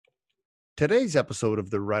Today's episode of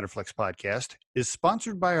the Riderflex podcast is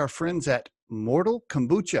sponsored by our friends at Mortal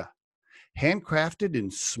Kombucha. Handcrafted in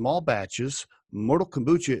small batches, Mortal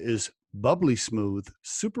Kombucha is bubbly smooth,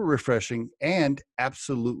 super refreshing, and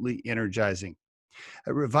absolutely energizing.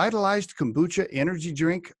 A revitalized kombucha energy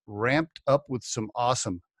drink ramped up with some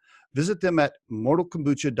awesome. Visit them at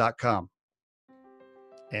mortalkombucha.com.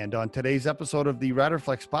 And on today's episode of the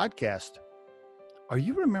Riderflex podcast, are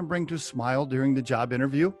you remembering to smile during the job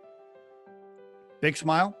interview? Big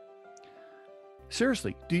smile?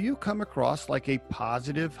 Seriously, do you come across like a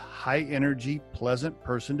positive, high energy, pleasant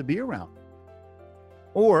person to be around?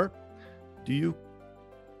 Or do you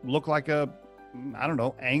look like a,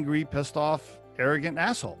 angry, pissed off, arrogant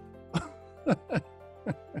asshole?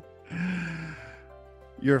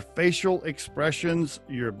 Your facial expressions,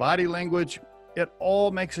 your body language, it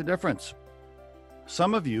all makes a difference.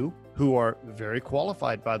 Some of you who are very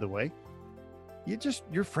qualified, by the way,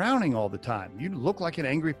 you're frowning all the time. You look like an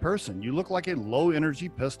angry person. You look like a low energy,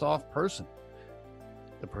 pissed off person.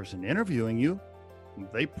 The person interviewing you,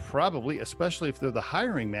 they probably, especially if they're the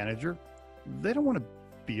hiring manager, they don't want to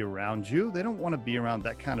be around you. They don't want to be around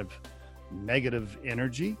that kind of negative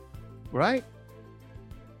energy, right?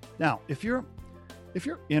 Now, if you're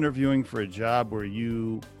interviewing for a job where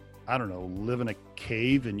you, live in a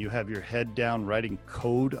cave and you have your head down writing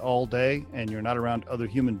code all day and you're not around other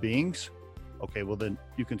human beings, okay, well then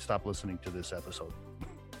you can stop listening to this episode.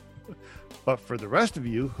 But for the rest of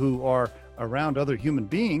you who are around other human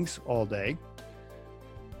beings all day,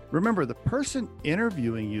 remember the person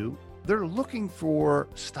interviewing you, they're looking for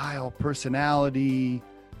style, personality,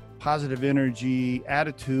 positive energy,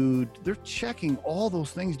 attitude. They're checking all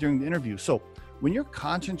those things during the interview. So when you're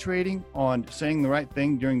concentrating on saying the right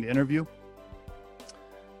thing during the interview,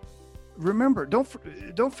 remember, don't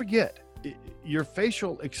forget, your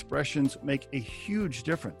facial expressions make a huge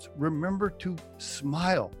difference. Remember to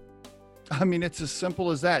smile. I mean, it's as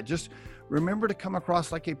simple as that. Just remember to come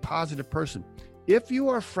across like a positive person. If you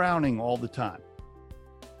are frowning all the time,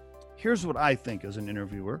 here's what I think as an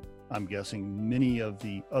interviewer. I'm guessing many of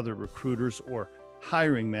the other recruiters or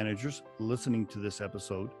hiring managers listening to this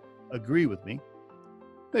episode agree with me.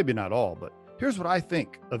 Maybe not all, but here's what I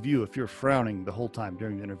think of you if you're frowning the whole time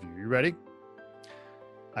during the interview. You ready?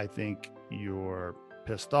 I think you're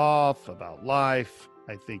pissed off about life.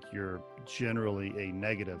 I think you're generally a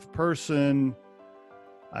negative person.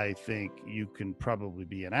 I think you can probably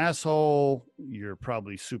be an asshole. You're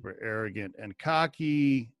probably super arrogant and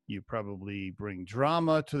cocky. You probably bring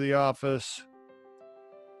drama to the office,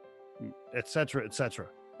 et cetera, et cetera.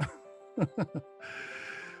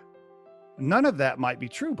 None of that might be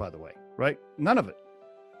true, by the way, right? None of it.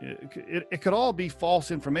 It could all be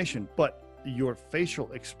false information, but your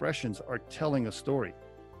facial expressions are telling a story.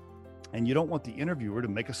 And you don't want the interviewer to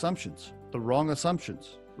make assumptions, the wrong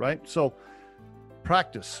assumptions, right? So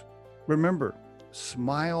practice. Remember,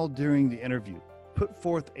 smile during the interview. Put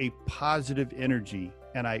forth a positive energy,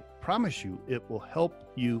 and I promise you it will help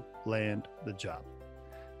you land the job.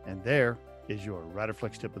 And there is your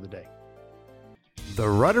Riderflex tip of the day. The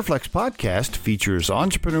Riderflex podcast features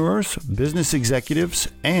entrepreneurs, business executives,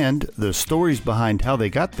 and the stories behind how they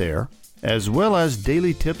got there, as well as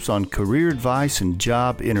daily tips on career advice and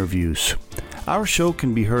job interviews. Our show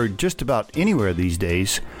can be heard just about anywhere these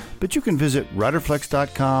days, but you can visit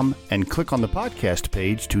riderflex.com and click on the podcast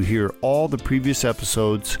page to hear all the previous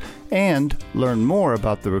episodes and learn more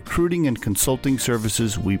about the recruiting and consulting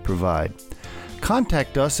services we provide.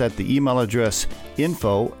 Contact us at the email address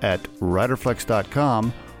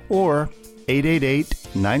info@riderflex.com or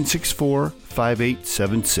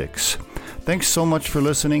 888-964-5876. Thanks so much for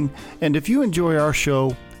listening, and if you enjoy our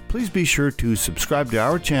show, please be sure to subscribe to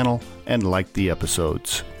our channel and like the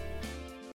episodes.